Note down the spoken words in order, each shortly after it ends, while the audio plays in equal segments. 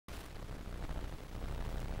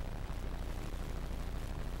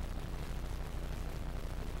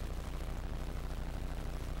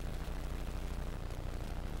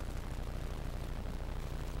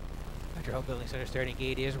Your home building center starting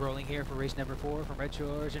gate is rolling here for race number 4 from Red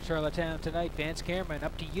Shores in Charlottetown tonight. Vance Cameron,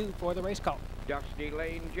 up to you for the race call. Dusty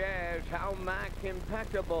Lane Jazz, How Mac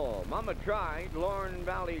Impeccable, Mama Tried, Lorne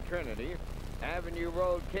Valley Trinity, Avenue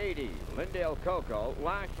Road Katie, Lindale Coco,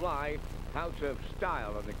 Last Fly, House of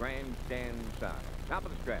Style on the grandstand side. Top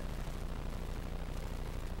of the stretch.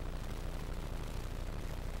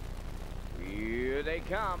 Here they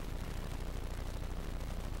come.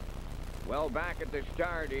 Well, back at the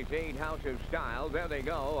start is 8 House of Style. There they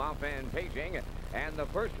go, off and pacing. And the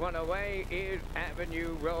first one away is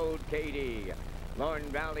Avenue Road Katie. Lorne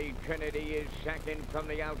Valley Trinity is second from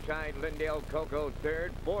the outside. Lindale Coco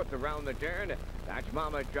third. Fourth around the turn. That's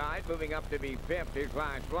Mama Tried. Moving up to be fifth is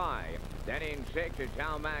Last Fly. Then in sixth is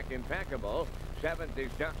How Mac Impeccable. Seventh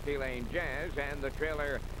is Dusty Lane Jazz. And the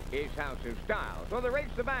trailer is House of Style. So the race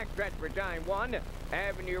the backstretch for time 1.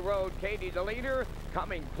 Avenue Road Katie the leader.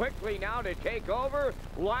 Coming quickly now to take over.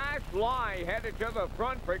 Last Fly headed to the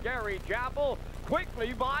front for Gary Chappell.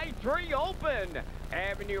 Quickly by 3 open.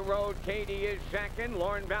 Avenue Road Katie is second.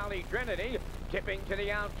 Lorne Valley Trinity tipping to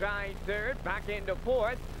the outside third. Back into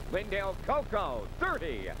fourth. Lindale Coco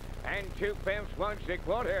 30 and 2/5 once a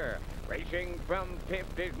quarter. Racing from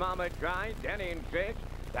fifth is Mama Tried. Then in sixth,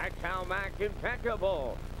 that's How Mac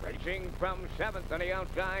Impeccable. Racing from seventh on the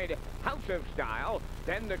outside, House of Style.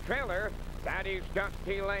 Then the trailer, that is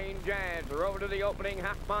Dusty Lane Jazz. We're over to the opening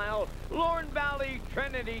half mile. Lorne Valley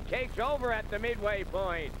Trinity takes over at the midway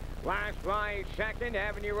point. Last Fly second,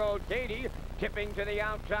 Avenue Road Katie tipping to the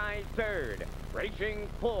outside third. Racing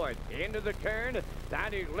fourth into the turn,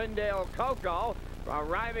 that is Lindale Coco.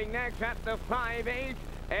 Arriving next at the 5/8.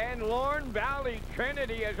 And Lorne Valley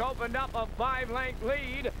Trinity has opened up a 5-length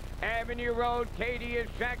lead. Avenue Road Katie is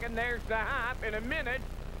second. There's the half in a minute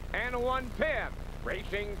and a 1/5.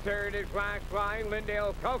 Racing third is Last Fly.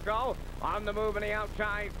 Lindale Coco on the move on the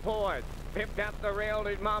outside fourth. Fifth up the rail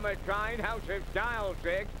is Mama Tried. House of Style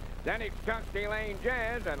sixth. Then it's Dusty Lane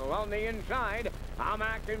Jazz, and along the inside, How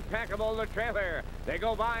Mac Impeccable, the trailer. They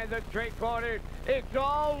go by the 3/4. It's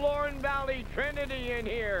all Lorne Valley Trinity in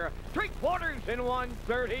here. 3/4 in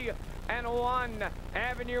 1:30 and 1.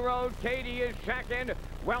 Avenue Road Katie is second.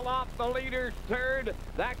 Well off the leader's third.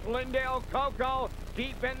 That's Lindale Coco.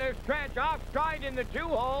 Deep in the stretch, off stride in the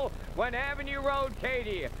 2-hole when Avenue Road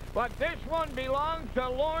Katie. But this one belongs to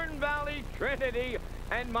Lorne Valley Trinity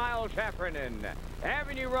and Miles Heffernan.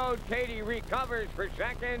 Avenue Road Katie recovers for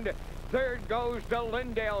second. Third goes to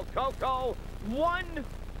Lindale Coco.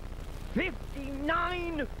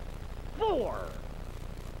 1:59.4.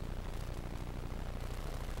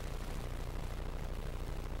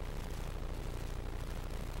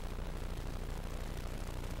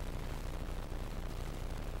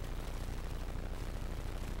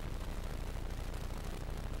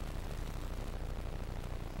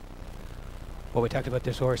 Well, we talked about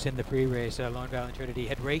this horse in the pre-race. Lorne Valley Trinity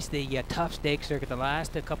had raced the tough stake circuit the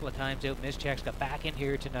last couple of times out. Missed checks, got back in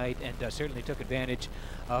here tonight, and certainly took advantage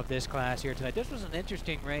of this class here tonight. This was an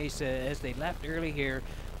interesting race as they left early here.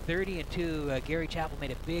 30-2. Gary Chappell made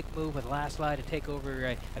a big move with Last Fly to take over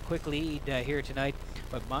a quick lead here tonight.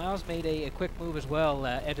 But Miles made a quick move as well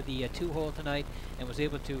out of the 2-hole tonight and was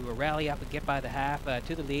able to rally up and get by the half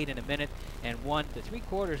to the lead in a minute and won. The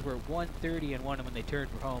 3/4 were 1:30 and 1, and when they turned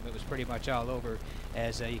for home, it was pretty much all over.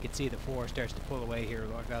 As you can see, the 4 starts to pull away here.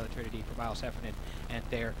 Lorne Valley Trinity for Miles Heffernan, and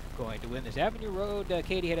they're going to win this. Avenue Road,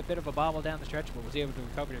 Katie had a bit of a bobble down the stretch, but was able to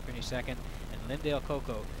recover to finish second. And Lindale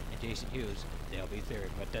Coco and Jason Hughes, they'll be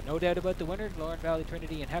third. But no doubt about the winners, Lorne Valley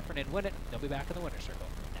Trinity and Heffernan win it. They'll be back in the winner's circle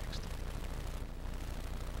next.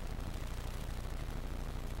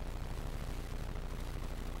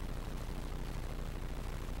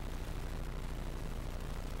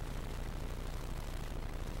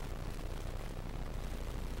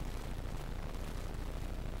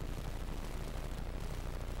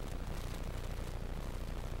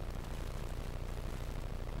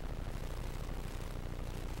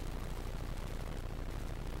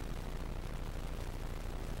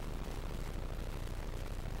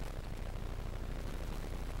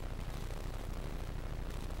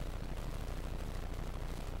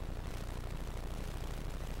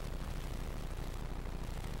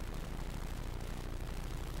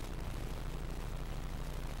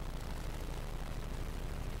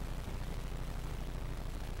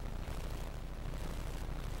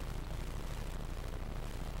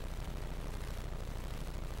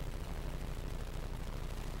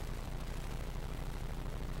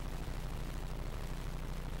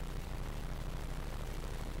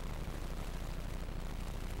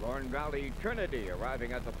 Lorne Valley Trinity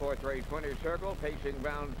arriving at the 4th race winner's circle, pacing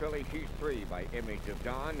Brown Filly. She's 3 by Image of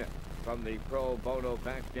Dawn from the Pro Bono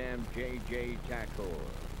backstand J.J. Tackle.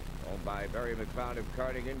 Owned by Barry McLeod of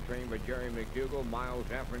Cardigan, trained by Jerry McDougall. Miles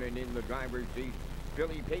Heffernan in the driver's seat.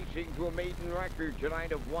 Filly pacing to a maiden record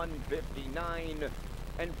tonight of 1:59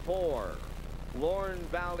 and 4. Lorne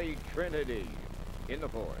Valley Trinity in the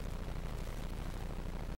 4th.